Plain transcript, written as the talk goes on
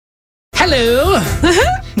Hello.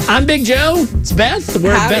 I'm Big Joe. It's Beth.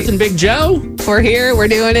 We're Howdy. Beth and Big Joe. We're here. We're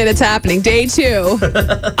doing it. It's happening. Day 2.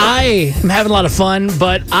 I am having a lot of fun,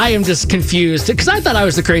 but I am just confused because I thought I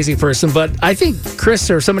was the crazy person, but I think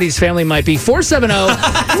Chris or somebody's family might be.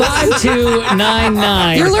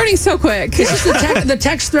 470-5299. You're learning so quick. It's just the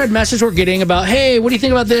text thread message we're getting about, hey, what do you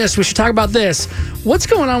think about this? We should talk about this. What's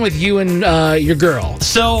going on with you and your girl?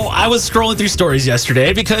 So I was scrolling through stories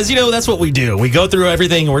yesterday because, that's what we do. We go through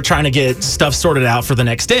everything and we're trying to get stuff sorted out for the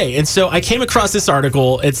next day. And so I came across this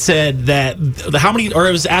article. It said that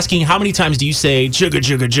it was asking how many times do you say chugga,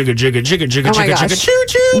 chugga, chugga, chugga, chugga, chugga, Oh my chugga, gosh. chugga, choo,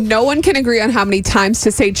 choo. No one can agree on how many times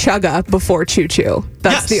to say chugga before choo choo.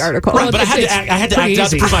 That's Yes. the article. Right, but I had It's to act pretty out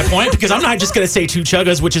to easy. prove my point because I'm not just going to say two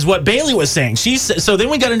chuggas, which is what Bailey was saying. So then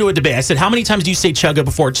we got into a debate. I said, how many times do you say chugga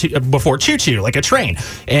before choo choo, like a train?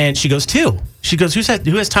 And she goes, 2. She goes, who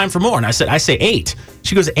has time for more? And I said, I say 8.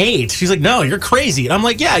 She goes, 8. She's like, no, you're crazy. And I'm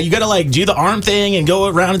like, yeah, you got to do the arm thing and go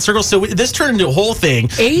around in circles. So this turned into a whole thing.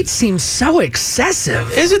 8 seems so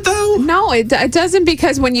excessive. Is it though? No, it doesn't,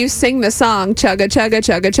 because when you sing the song chugga chugga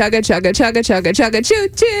chugga chugga chugga chugga chugga chugga choo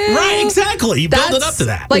choo. Right, exactly. You build it up to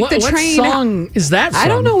that. Like what, the what train. song is that from? I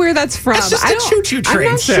don't know where that's from. It's just I a don't- choo-choo train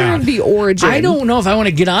I'm not sure sound. of the origin. I don't know if I want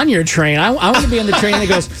to get on your train. I want to be on the train that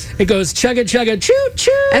goes chugga chugga choo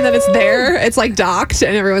choo. And then it's there. It's like docked,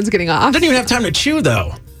 and everyone's getting off. I don't even have time to chew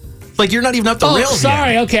though. You're not even up the Oh, rails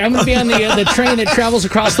sorry. yet. Okay, I'm going to be on the train that travels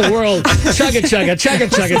across the world. Chugga chugga chugga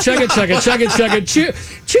chugga chugga chugga chugga chugga choo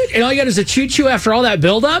choo. And all you got is a choo choo after all that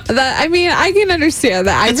build up. I mean, I can understand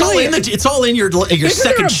that. It's all in your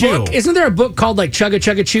second chew. Isn't there a book called Chugga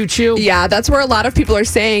Chugga Choo Choo? Yeah, that's where a lot of people are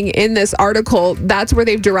saying in this article, that's where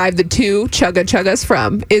they've derived the 2 chugga chuggas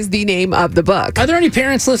from, is the name of the book. Are there any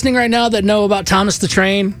parents listening right now that know about Thomas the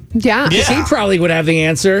Train? Yeah. Yeah. He probably would have the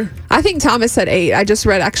answer. I think Thomas said 8. I just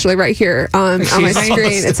read actually right here on my Excuse me?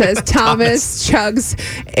 screen. It says Thomas chugs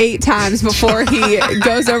 8 times before he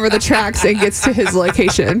goes over the tracks and gets to his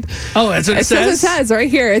location. Oh, that's what it It says? says right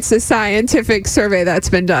here. It's a scientific survey that's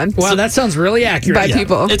been done. Wow, that sounds really accurate. By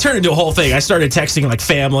people. It turned into a whole thing. I started texting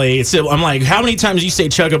family. So I'm like, how many times do you say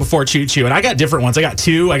chugga before choo choo? And I got different ones. I got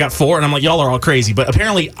 2, I got 4, and I'm like, y'all are all crazy. But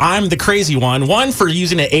apparently I'm the crazy one. 1 for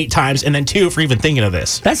using it 8 times, and then 2 for even thinking of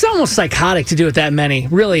this. That's almost psychotic to do it that many.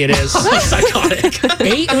 Really, it is. Psychotic.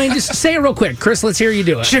 8? I mean, just say it real quick. Chris, let's hear you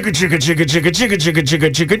do it. Chugga chugga chugga chugga chugga chugga chugga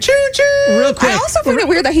chugga choo choo. Real quick. I also find it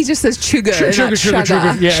weird that he just says chugga. and not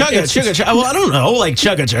chugga. Yeah, Chugga it's- chugga chugga. Well, I don't know.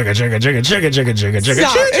 Chugga chugga chugga chugga chugga chugga chugga chugga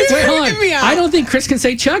Stop. choo It's choo. Wait, hold creeping me on. out. I don't think Chris can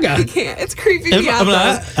say chugga. Can't. It's creeping me out. Say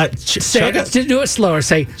it. Chugga Just do it slower.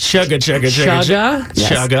 Say chugga chugga chugga chugga.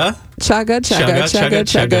 chugga. Chugga, chugga, chugga,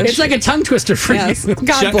 chugga. It's like a tongue twister for Yes. you. God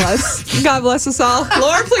Chugga. bless. God bless us all.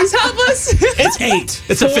 Lord, please help us. It's 8.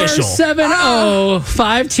 It's official.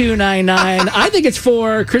 470-5299. I think it's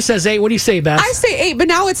 4. Chris says 8. What do you say, Beth? I say 8, but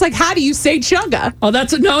now it's like, how do you say chugga? Oh,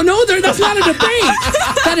 that's that's not a debate.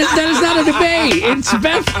 That is not a debate. It's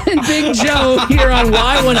Beth and Big Joe here on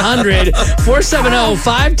Y100.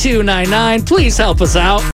 470-5299. Please help us out.